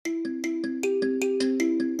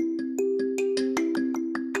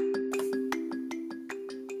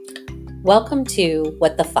Welcome to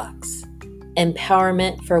What the Fox,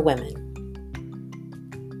 Empowerment for Women.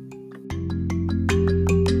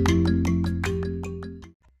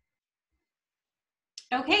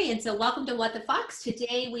 Okay, and so welcome to What the Fox.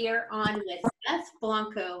 Today we are on with Beth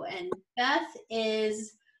Blanco, and Beth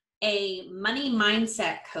is a money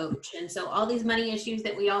mindset coach. And so all these money issues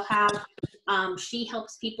that we all have, she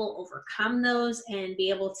helps people overcome those and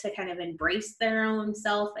be able to kind of embrace their own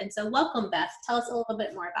self. And so welcome, Beth. Tell us a little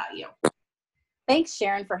bit more about you. Thanks,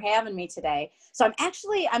 Sharon, for having me today. So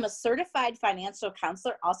I'm a certified financial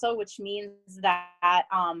counselor also, which means that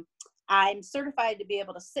I'm certified to be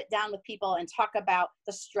able to sit down with people and talk about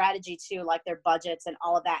the strategy too, like their budgets and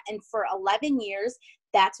all of that. And for 11 years,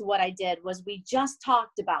 that's what I did. Was we just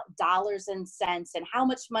talked about dollars and cents and how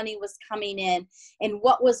much money was coming in and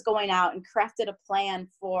what was going out, and crafted a plan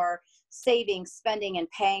for saving, spending, and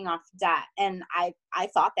paying off debt. And I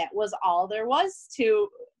thought that was all there was to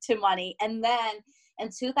money. And then in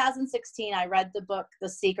 2016, I read the book, The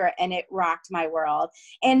Secret, and it rocked my world.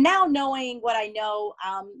 And now knowing what I know,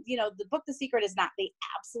 the book, The Secret, is not the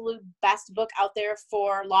absolute best book out there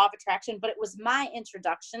for law of attraction, but it was my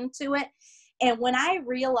introduction to it. And when I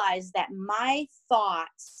realized that my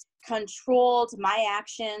thoughts controlled my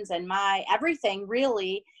actions and my everything,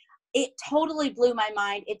 really, it totally blew my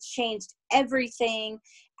mind. It changed everything,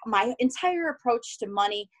 my entire approach to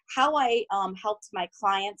money, how I helped my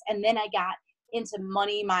clients. And then I got into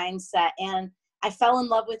money mindset, and I fell in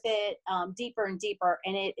love with it deeper and deeper.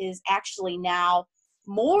 And it is actually now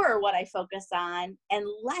more what I focus on and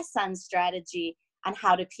less on strategy on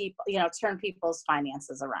how to turn people's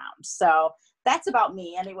finances around. So that's about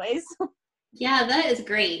me anyways. Yeah, that is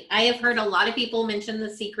great. I have heard a lot of people mention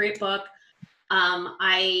The Secret book.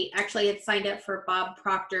 I actually had signed up for Bob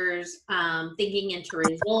Proctor's Thinking into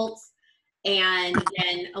Results. And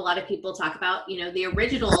then a lot of people talk about, the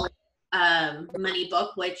original money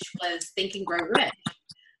book, which was Think and Grow Rich.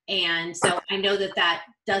 And so I know that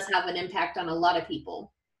does have an impact on a lot of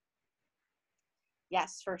people.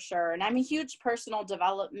 Yes, for sure. And I'm a huge personal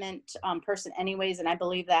development person anyways. And I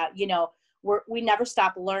believe that, we never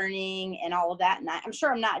stop learning and all of that. And I'm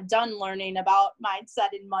sure I'm not done learning about mindset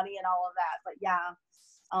and money and all of that. But yeah,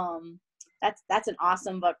 that's an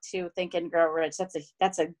awesome book too. Think and Grow Rich.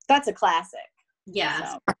 That's a classic.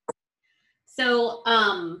 Yeah. So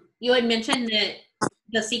you had mentioned that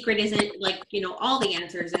The Secret isn't all the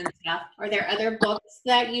answers and stuff. Are there other books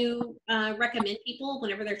that you recommend people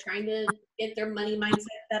whenever they're trying to get their money mindset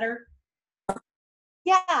better?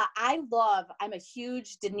 Yeah, I'm a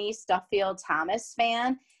huge Denise Duffield-Thomas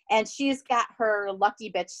fan, and she's got her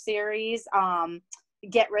Lucky Bitch series,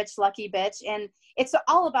 Get Rich Lucky Bitch, and it's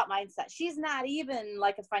all about mindset. She's not even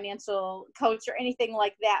like a financial coach or anything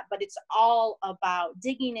like that, but it's all about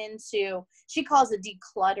digging into, she calls it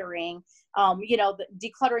decluttering,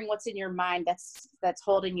 decluttering what's in your mind that's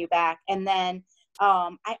holding you back. And then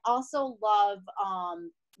I also love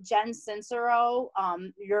Jen Sincero,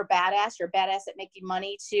 You're Badass at Making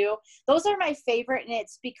Money too. Those are my favorite, and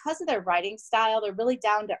it's because of their writing style. They're really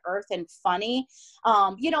down to earth and funny.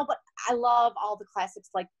 But I love all the classics,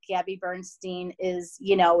 like Gabby Bernstein is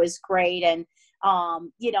great, and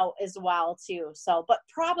as well too. So, but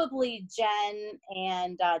probably Jen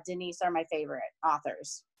and Denise are my favorite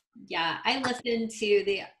authors. Yeah, I listened to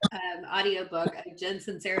the audiobook of Jen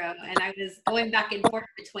Sincero, and I was going back and forth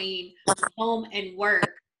between home and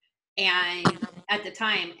work and at the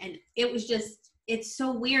time, and it's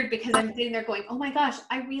so weird because I'm sitting there going, oh my gosh,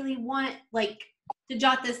 I really want to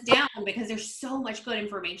jot this down because there's so much good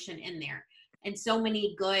information in there and so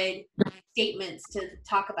many good statements to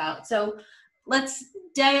talk about. So let's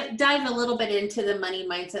dive a little bit into the money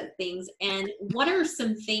mindset things, and what are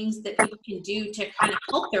some things that people can do to kind of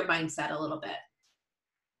help their mindset a little bit?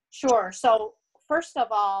 Sure. So first of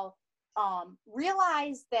all,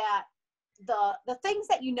 realize that the things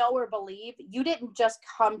that you know or believe, you didn't just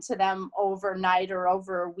come to them overnight or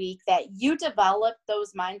over a week, that you developed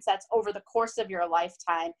those mindsets over the course of your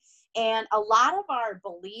lifetime. And a lot of our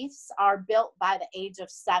beliefs are built by the age of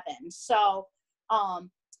 7. So,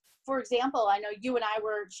 for example, I know you and I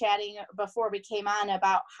were chatting before we came on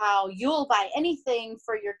about how you'll buy anything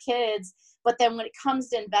for your kids, but then when it comes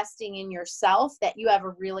to investing in yourself, that you have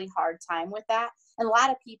a really hard time with that. And a lot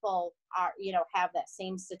of people have that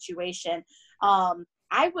same situation. When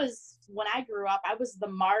I grew up, I was the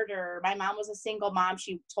martyr. My mom was a single mom.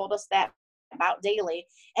 She told us that about daily.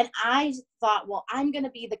 And I thought, well, I'm going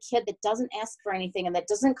to be the kid that doesn't ask for anything and that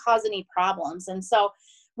doesn't cause any problems. And so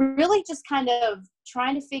really just kind of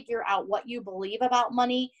trying to figure out what you believe about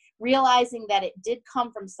money, realizing that it did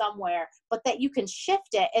come from somewhere, but that you can shift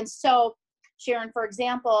it. And so Sharon, for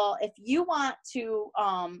example, if you want to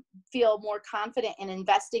feel more confident in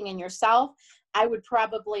investing in yourself, I would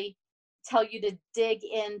probably tell you to dig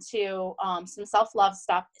into some self-love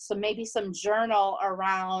stuff. So maybe some journal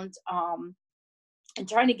around and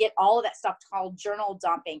trying to get all of that stuff called journal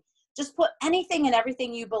dumping. Just put anything and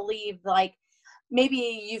everything you believe, like maybe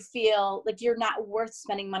you feel like you're not worth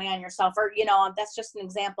spending money on yourself, or, you know, that's just an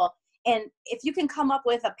example. And if you can come up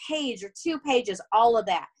with a page or 2 pages, all of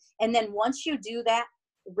that. And then once you do that,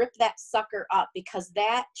 rip that sucker up, because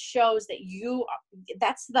that shows that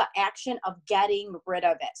that's the action of getting rid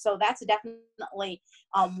of it. So that's definitely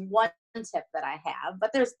one tip that I have,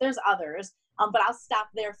 but there's others. But I'll stop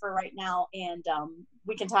there for right now, and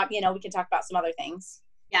we can talk about some other things.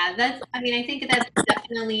 Yeah, I think that's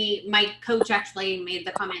definitely, my coach actually made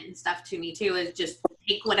the comment and stuff to me too, is just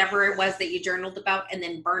take whatever it was that you journaled about and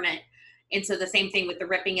then burn it. And so the same thing with the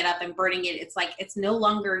ripping it up and burning it, it's like, it's no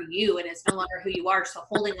longer you and it's no longer who you are. So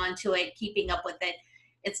holding on to it, keeping up with it,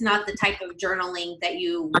 it's not the type of journaling that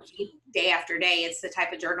you keep day after day. It's the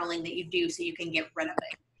type of journaling that you do so you can get rid of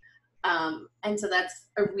it. And so that's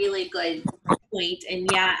a really good point. And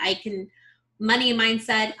yeah, money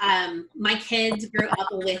mindset. My kids grew up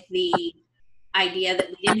with the idea that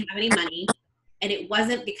we didn't have any money, and it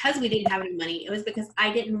wasn't because we didn't have any money. It was because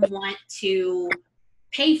I didn't want to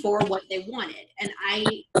pay for what they wanted. And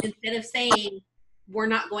instead of saying, we're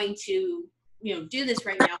not going to, do this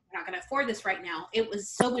right now, we're not going to afford this right now, it was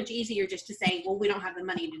so much easier just to say, well, we don't have the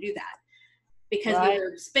money to do that, because we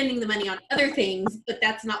were spending the money on other things. But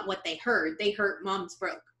that's not what they heard. They heard mom's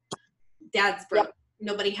broke, dad's broke. Yep.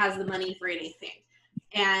 Nobody has the money for anything.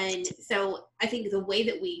 And so I think the way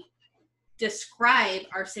that we describe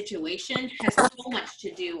our situation has so much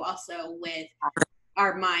to do also with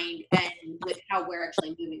our mind and with how we're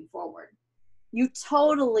actually moving forward. You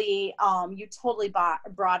totally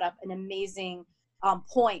brought up an amazing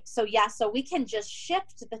point. So so we can just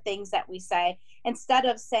shift the things that we say. Instead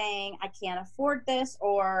of saying, I can't afford this,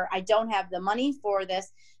 or I don't have the money for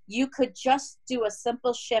this, you could just do a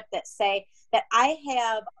simple shift that say that I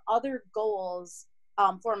have other goals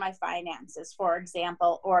for my finances, for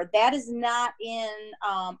example, or that is not in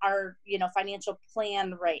our financial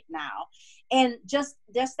plan right now. And just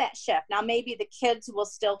that shift. Now maybe the kids will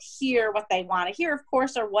still hear what they want to hear, of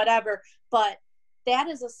course, or whatever, but that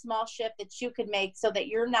is a small shift that you could make, so that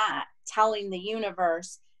you're not telling the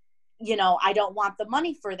universe, I don't want the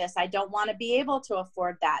money for this, I don't want to be able to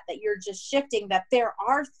afford that you're just shifting that there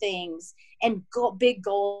are things and big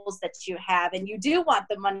goals that you have, and you do want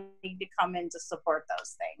the money to come in to support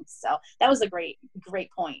those things. So that was a great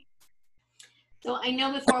point. So I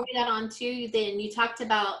know before we got on to, then you talked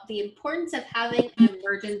about the importance of having an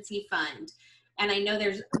emergency fund. And I know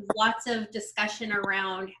there's lots of discussion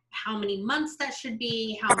around how many months that should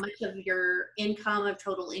be, how much of your income, of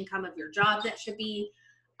total income of your job that should be.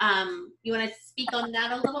 You want to speak on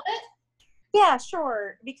that a little bit? Yeah,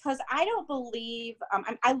 sure. Because I don't believe,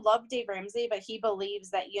 I love Dave Ramsey, but he believes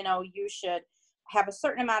that, you should have a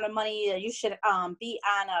certain amount of money, that you should be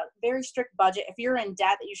on a very strict budget. If you're in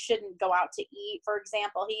debt, that you shouldn't go out to eat, for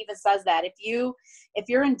example. He even says that if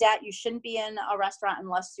you're in debt, you shouldn't be in a restaurant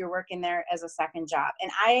unless you're working there as a second job.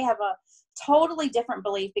 And I have a totally different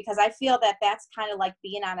belief, because I feel that that's kind of like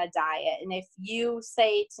being on a diet. And if you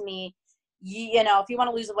say to me, if you want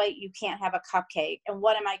to lose weight, you can't have a cupcake. And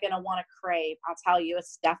what am I going to want to crave? I'll tell you,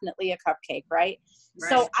 it's definitely a cupcake, right?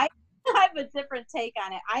 So I have a different take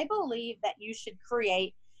on it. I believe that you should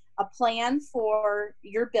create a plan for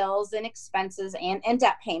your bills and expenses and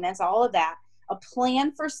debt payments, all of that, a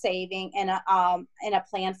plan for saving, and a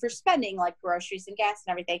plan for spending, like groceries and gas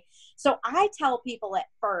and everything. So I tell people at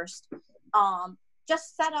first,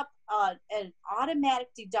 just set up an automatic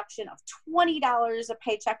deduction of $20 a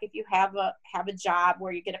paycheck if you have a job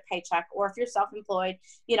where you get a paycheck, or if you're self-employed,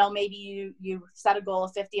 maybe you set a goal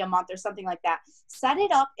of $50 a month or something like that. Set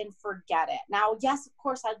it up and forget it. Now, yes, of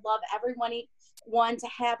course, I'd love everyone to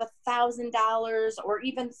have $1,000 or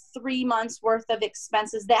even 3 months worth of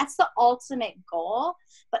expenses. That's the ultimate goal.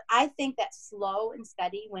 But I think that slow and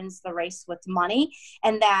steady wins the race with money,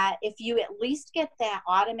 and that if you at least get that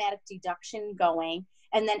automatic deduction going,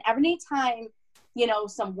 and then every time,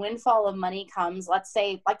 some windfall of money comes, let's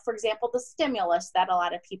say, like, for example, the stimulus that a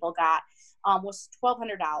lot of people got was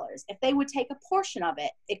 $1,200. If they would take a portion of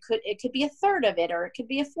it, it could be a third of it, or it could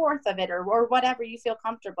be a fourth of it, or whatever you feel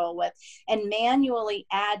comfortable with, and manually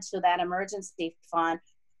add to that emergency fund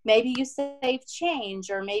maybe you save change,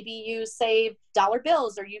 or maybe you save dollar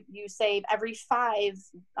bills, or you save every five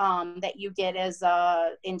that you get as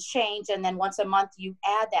in change, and then once a month you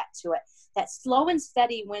add that to it. That slow and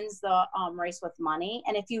steady wins the race with money.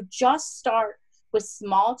 And if you just start with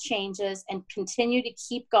small changes and continue to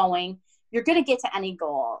keep going, you're going to get to any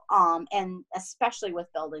goal. And especially with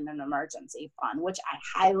building an emergency fund, which I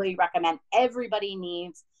highly recommend. Everybody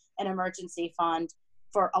needs an emergency fund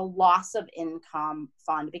for a loss of income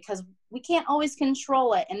fund, because we can't always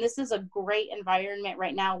control it. And this is a great environment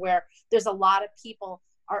right now where there's a lot of people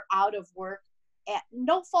are out of work at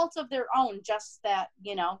no fault of their own, just that,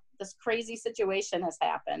 you know, this crazy situation has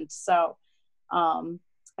happened. So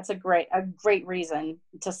that's a great reason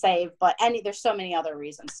to save, but there's so many other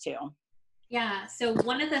reasons too. Yeah. So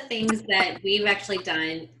one of the things that we've actually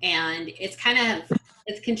done, and it's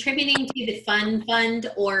contributing to the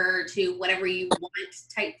fund or to whatever you want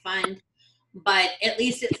type fund, but at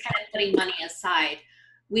least it's kind of putting money aside.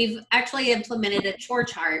 We've actually implemented a chore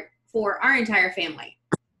chart for our entire family.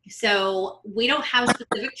 So we don't have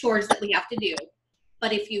specific chores that we have to do,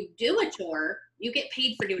 but if you do a chore, you get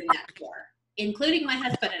paid for doing that chore, including my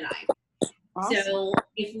husband and I. Awesome. So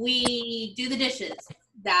if we do the dishes,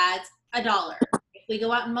 that's $1. If we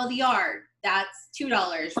go out and mow the yard, that's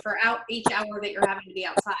 $2 for each hour that you're having to be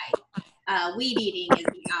outside. Weed eating is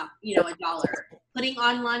 $1. Putting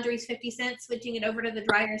on laundry is 50 cents. Switching it over to the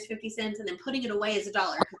dryer is 50 cents, and then putting it away is $1,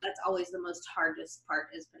 because that's always the most hardest part,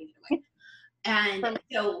 is putting it away. And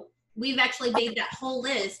so we've actually made that whole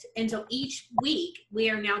list, and so each week we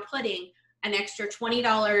are now putting an extra $20,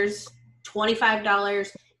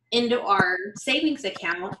 $25 into our savings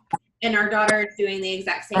account. And our daughter is doing the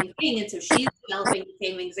exact same thing. And so she's developing a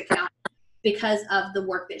savings account because of the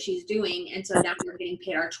work that she's doing. And so now we're getting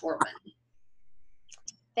paid our chore money.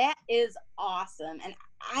 That is awesome. And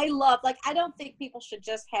I love, I don't think people should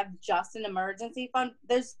just have just an emergency fund.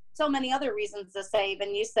 There's so many other reasons to save.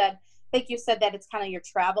 And you said that it's kind of your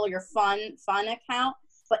travel, your fun account.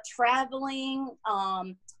 But traveling,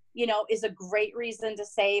 is a great reason to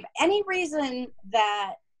save. Any reason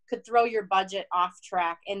that could throw your budget off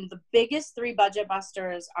track. And the biggest 3 budget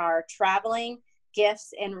busters are traveling,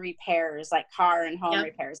 gifts, and repairs, like car and home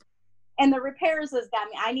repairs. And the repairs has got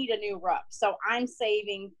me, I need a new roof. So I'm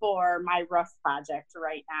saving for my roof project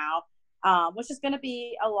right now, which is going to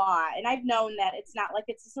be a lot. And I've known that it's not like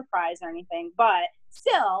it's a surprise or anything, but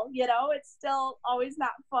still, it's still always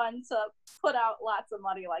not fun to put out lots of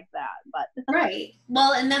money like that. But right.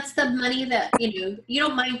 Well, and that's the money that, you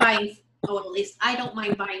don't mind buying. Oh, at least I don't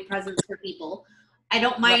mind buying presents for people. I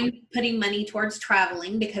don't mind putting money towards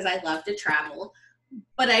traveling, because I love to travel,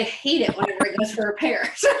 but I hate it whenever it goes for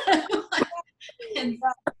repairs. And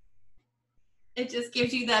it just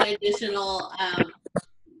gives you that additional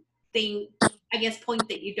thing, I guess, point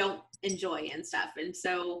that you don't enjoy and stuff. And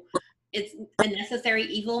so it's a necessary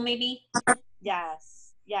evil, maybe.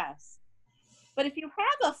 Yes. But if you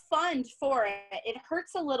have a fund for it, it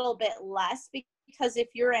hurts a little bit less, because if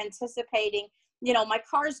you're anticipating, my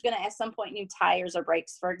car is going to at some point need tires or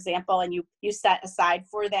brakes, for example, and you set aside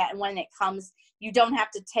for that. And when it comes, you don't have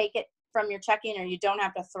to take it from your checking, or you don't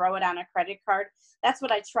have to throw it on a credit card. That's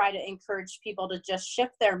what I try to encourage people to just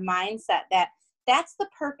shift their mindset, that's the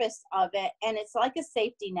purpose of it. And it's like a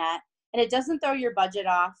safety net, and it doesn't throw your budget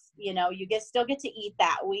off. You still get to eat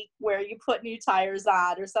that week where you put new tires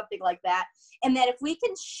on or something like that. And that if we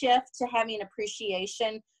can shift to having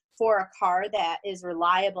appreciation for a car that is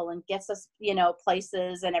reliable and gets us,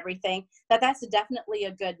 places and everything, that's definitely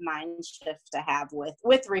a good mind shift to have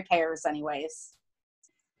with repairs anyways.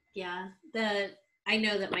 Yeah. I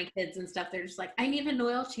know that my kids and stuff, they're just like, I need an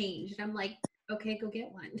oil change. And I'm like, okay, go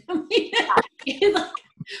get one.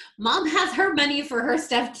 Mom has her money for her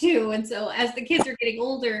stuff too. And so as the kids are getting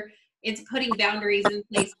older, it's putting boundaries in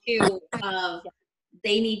place too of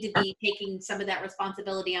they need to be taking some of that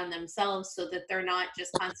responsibility on themselves, so that they're not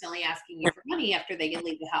just constantly asking you for money after they can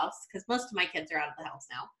leave the house. Because most of my kids are out of the house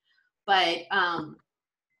now. But I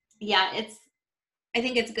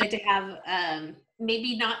think it's good to have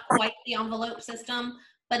maybe not quite the envelope system,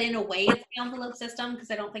 but in a way it's the envelope system, because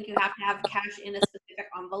I don't think you have to have cash in a specific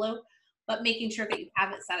envelope, but making sure that you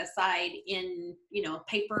have it set aside in,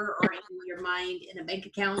 paper or in your mind in a bank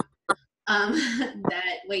account.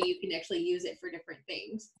 That way you can actually use it for different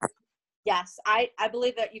things. Yes, I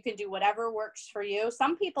believe that you can do whatever works for you.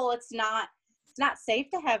 Some people, it's not safe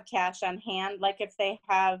to have cash on hand. Like if they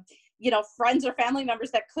have, friends or family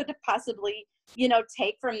members that could possibly,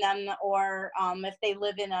 take from them, or if they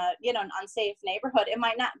live in a, an unsafe neighborhood, it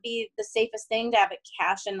might not be the safest thing to have it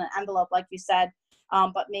cash in the envelope, like you said.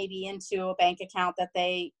 but maybe into a bank account that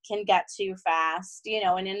they can get to fast, in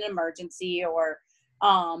an emergency or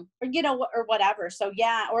or whatever. So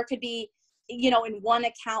yeah, or it could be, in one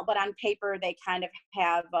account, but on paper, they kind of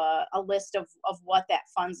have a list of what that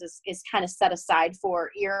funds is kind of set aside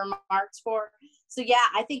for, earmarked for. So yeah,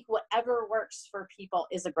 I think whatever works for people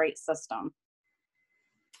is a great system.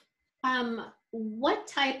 What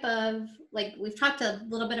type of, like, we've talked a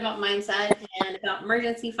little bit about mindset and about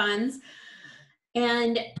emergency funds,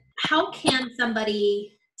 and how can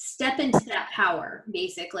somebody step into that power,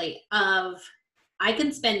 basically, of, I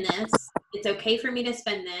can spend this, it's okay for me to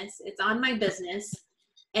spend this, it's on my business,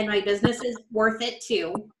 and my business is worth it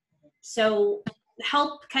too. So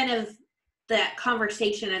help kind of that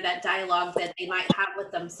conversation or that dialogue that they might have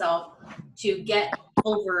with themselves to get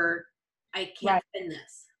over, I can't spend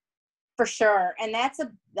this. For sure. And that's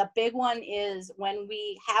a big one, is when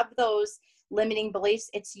we have those limiting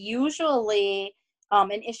beliefs, it's usually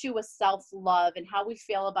an issue with self-love and how we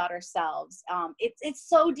feel about ourselves. It's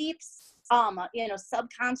so deep,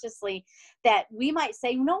 subconsciously, that we might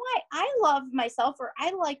say, I love myself, or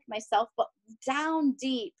I like myself, but down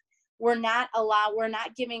deep, we're not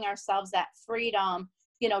giving ourselves that freedom,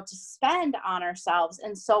 to spend on ourselves.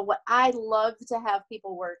 And so what I love to have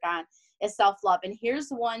people work on is self-love. And here's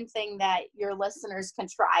one thing that your listeners can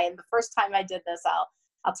try. And the first time I did this,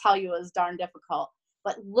 I'll tell you, it was darn difficult.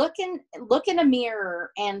 But look in a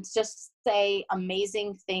mirror and just say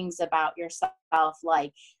amazing things about yourself,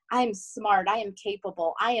 like, I'm smart, I am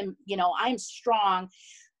capable, I'm strong,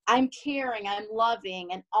 I'm caring, I'm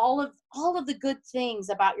loving, and all of the good things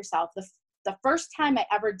about yourself. The first time I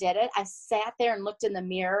ever did it, I sat there and looked in the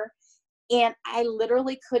mirror, and I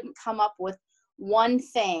literally couldn't come up with one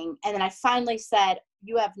thing. And then I finally said,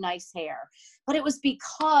 you have nice hair. But it was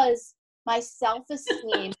because my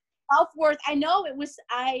self-esteem, self-worth, I know it was,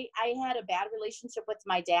 I had a bad relationship with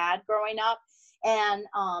my dad growing up, and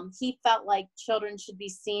he felt like children should be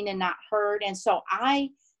seen and not heard. And so I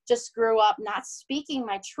just grew up not speaking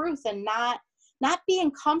my truth and not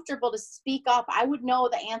being comfortable to speak up. I would know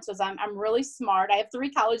the answers. I'm really smart. I have 3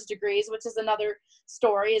 college degrees, which is another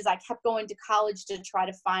story, is I kept going to college to try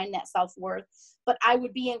to find that self-worth. But I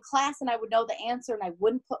would be in class and I would know the answer, and I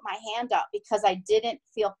wouldn't put my hand up because I didn't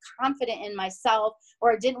feel confident in myself,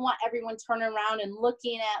 or I didn't want everyone turning around and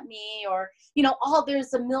looking at me, or,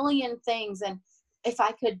 there's a million things. And if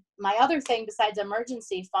I could, my other thing besides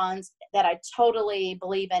emergency funds that I totally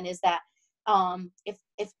believe in is that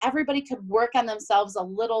if everybody could work on themselves a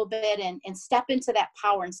little bit and step into that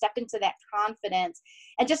power and step into that confidence,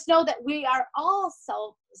 and just know that we are all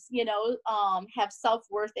have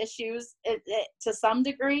self-worth issues to some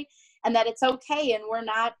degree, and that it's okay, and we're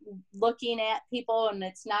not looking at people, and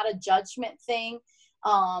it's not a judgment thing.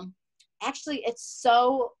 Actually, it's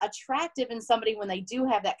so attractive in somebody when they do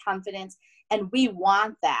have that confidence, and we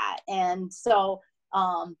want that. And so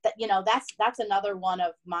that's another one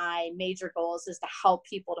of my major goals, is to help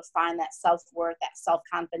people to find that self-worth, that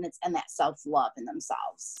self-confidence, and that self-love in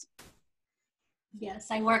themselves. Yes,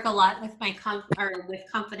 I work a lot with with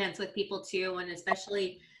confidence with people too, and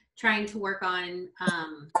especially trying to work on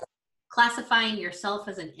classifying yourself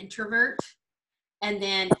as an introvert, and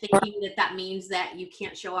then thinking that means that you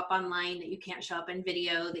can't show up online, that you can't show up in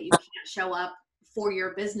video, that you can't show up for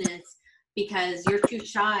your business because you're too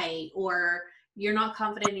shy, or you're not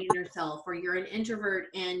confident in yourself, or you're an introvert,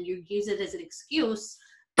 and you use it as an excuse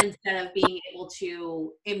instead of being able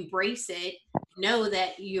to embrace it, know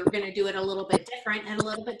that you're going to do it a little bit different, and a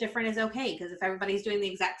little bit different is okay. Because if everybody's doing the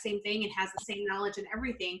exact same thing and has the same knowledge and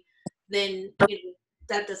everything, then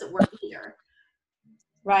that doesn't work either.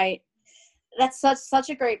 Right. That's such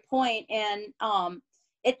a great point. And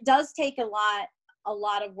it does take a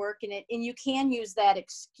lot of work in it, and you can use that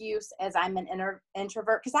excuse as, I'm an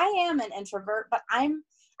introvert, because I am an introvert, but I'm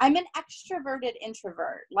an extroverted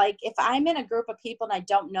introvert. Like, if I'm in a group of people and I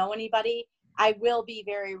don't know anybody, I will be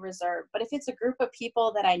very reserved. But if it's a group of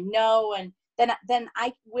people that I know, and then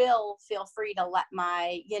I will feel free to let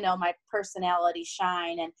my personality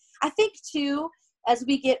shine. And I think too, as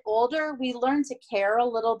we get older, we learn to care a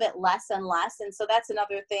little bit less and less. And so that's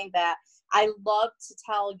another thing that I love to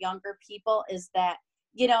tell younger people, is that,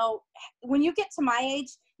 when you get to my age,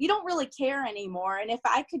 you don't really care anymore. And if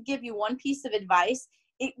I could give you one piece of advice,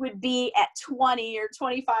 it would be at 20 or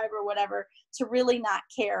 25 or whatever, to really not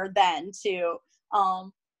care then too.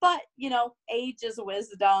 But, age is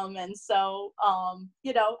wisdom. And so,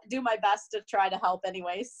 do my best to try to help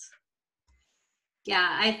anyways.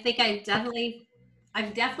 Yeah, I think I've definitely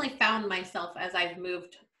found myself as I've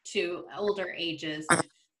moved to older ages.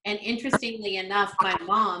 And interestingly enough, my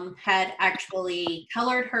mom had actually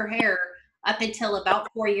colored her hair up until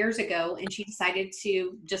about 4 years ago, and she decided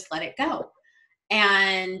to just let it go.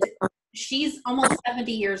 And she's almost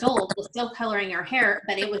 70 years old, was still coloring her hair,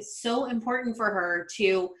 but it was so important for her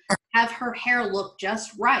to have her hair look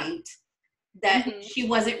just right that she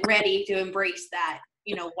wasn't ready to embrace that,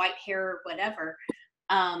 white hair or whatever.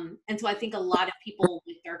 And so I think a lot of people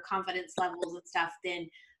with their confidence levels and stuff, then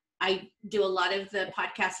I do a lot of the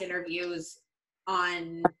podcast interviews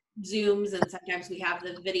on Zooms, and sometimes we have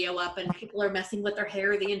the video up and people are messing with their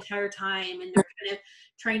hair the entire time, and they're kind of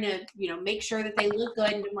trying to, make sure that they look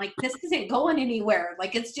good. And I'm like, this isn't going anywhere.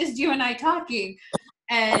 Like, it's just you and I talking.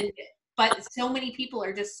 But so many people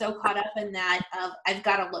are just so caught up in that of, I've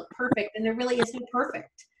got to look perfect. And there really isn't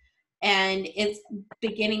perfect. And it's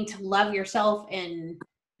beginning to love yourself and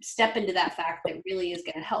step into that fact that really is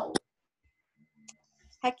going to help.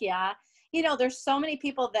 Heck yeah. There's so many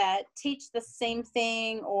people that teach the same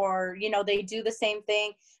thing, or, they do the same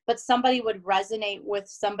thing, but somebody would resonate with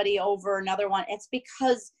somebody over another one. It's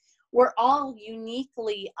because we're all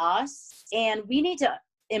uniquely us, and we need to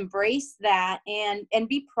embrace that and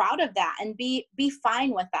be proud of that, and be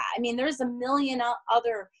fine with that. I mean, there's a million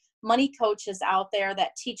other money coaches out there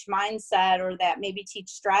that teach mindset or that maybe teach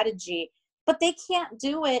strategy, but they can't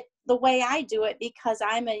do it the way I do it because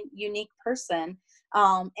I'm a unique person.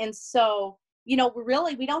 And so, we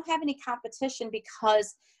don't have any competition,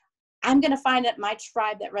 because I'm going to find that my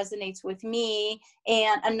tribe that resonates with me,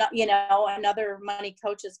 and another money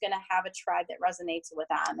coach is going to have a tribe that resonates with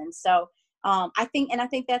them. And so, I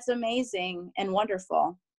think that's amazing and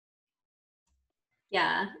wonderful.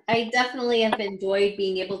 Yeah, I definitely have enjoyed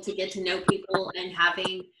being able to get to know people and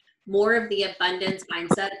having more of the abundance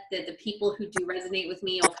mindset that the people who do resonate with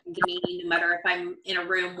me will come to me, no matter if I'm in a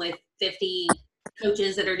room with 50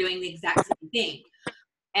 coaches that are doing the exact same thing.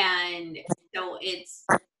 And so it's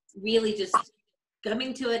really just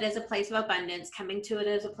coming to it as a place of abundance, coming to it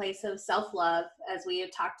as a place of self-love, as we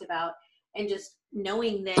have talked about, and just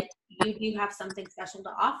knowing that you do have something special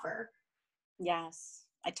to offer. Yes,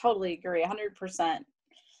 I totally agree, 100%.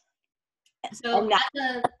 So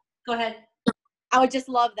go ahead. I would just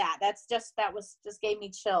love that. That gave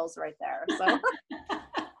me chills right there. So,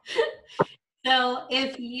 so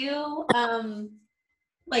if you,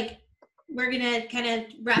 we're going to kind of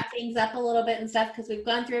wrap things up a little bit and stuff, because we've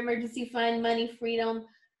gone through emergency fund, money freedom,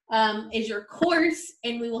 is your course,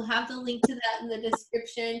 and we will have the link to that in the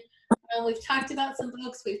description. We've talked about some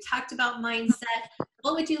books. We've talked about mindset.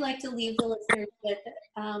 What would you like to leave the listeners with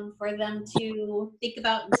for them to think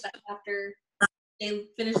about and stuff after they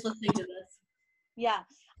finish listening to this? Yeah,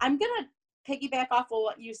 I'm going to piggyback off of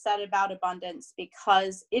what you said about abundance,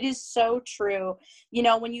 because it is so true.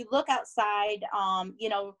 When you look outside,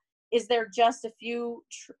 is there just a few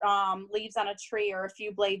leaves on a tree or a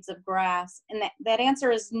few blades of grass? And that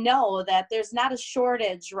answer is no, that there's not a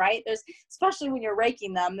shortage, right? Especially when you're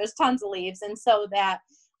raking them, there's tons of leaves. And so that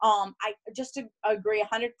I just agree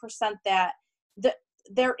 100% that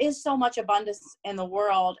there is so much abundance in the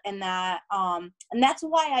world, and that and that's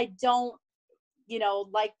why I don't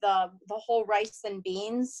like the whole rice and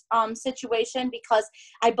beans situation, because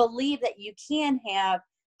I believe that you can have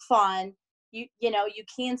fun. You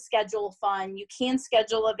can schedule fun. You can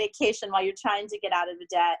schedule a vacation while you're trying to get out of the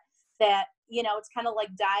debt. That, it's kind of like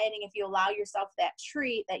dieting. If you allow yourself that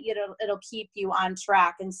treat, that, it'll keep you on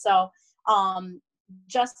track. And so,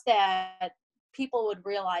 just that people would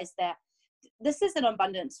realize that this is an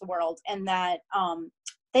abundance world, and that,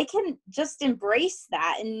 they can just embrace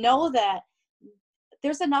that and know that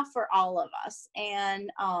there's enough for all of us. And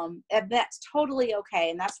that's totally okay.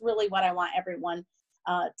 And that's really what I want everyone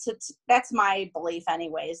that's my belief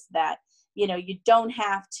anyways, that, you don't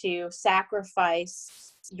have to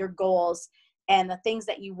sacrifice your goals and the things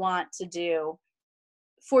that you want to do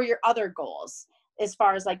for your other goals, as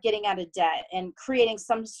far as like getting out of debt and creating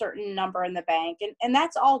some certain number in the bank. And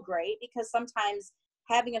that's all great, because sometimes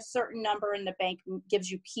having a certain number in the bank gives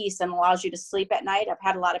you peace and allows you to sleep at night. I've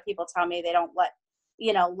had a lot of people tell me they don't let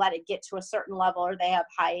it get to a certain level, or they have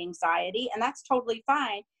high anxiety, and that's totally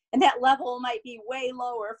fine. And that level might be way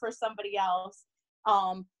lower for somebody else.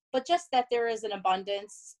 But just that there is an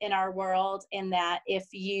abundance in our world, and that if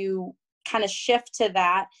you kind of shift to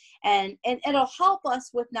that, and it'll help us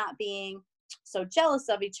with not being so jealous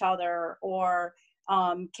of each other, or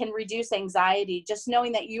can reduce anxiety, just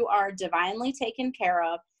knowing that you are divinely taken care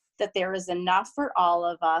of, that there is enough for all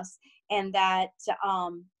of us, and that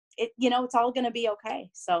it's all going to be okay.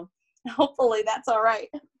 So hopefully that's all right.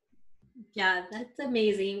 Yeah, that's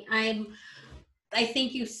amazing. I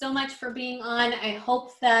thank you so much for being on. I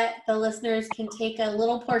hope that the listeners can take a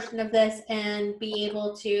little portion of this and be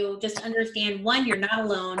able to just understand, one, you're not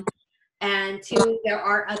alone. And two, there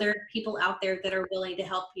are other people out there that are willing to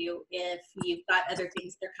help you if you've got other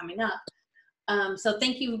things that are coming up. So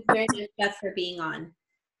thank you very much, Beth, for being on.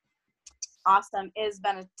 Awesome. It has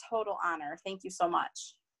been a total honor. Thank you so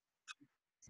much.